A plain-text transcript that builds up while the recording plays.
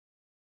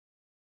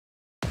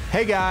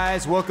Hey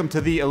guys, welcome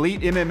to the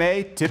Elite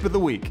MMA Tip of the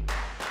Week.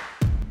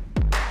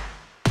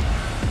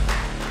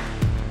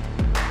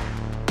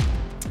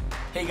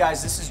 Hey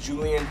guys, this is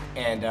Julian,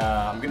 and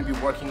I'm going to be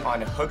working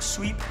on a hook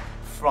sweep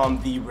from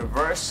the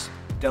reverse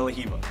de la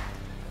Riva.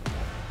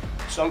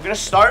 So I'm going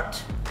to start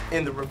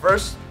in the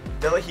reverse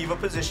de la Riva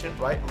position,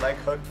 right? Leg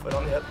hook, foot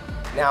on the hip.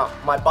 Now,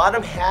 my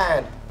bottom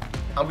hand,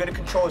 I'm going to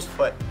control his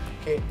foot.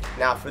 Okay.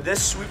 Now, for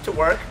this sweep to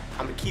work,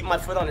 I'm going to keep my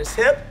foot on his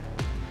hip.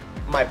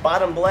 My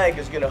bottom leg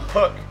is going to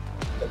hook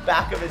the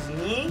back of his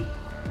knee.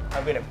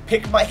 I'm going to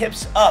pick my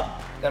hips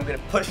up, and I'm going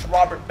to push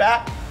Robert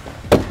back.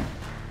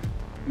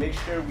 Make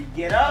sure we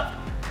get up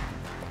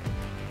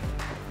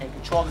and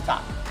control the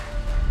top.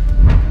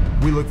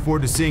 We look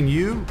forward to seeing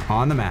you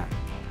on the mat.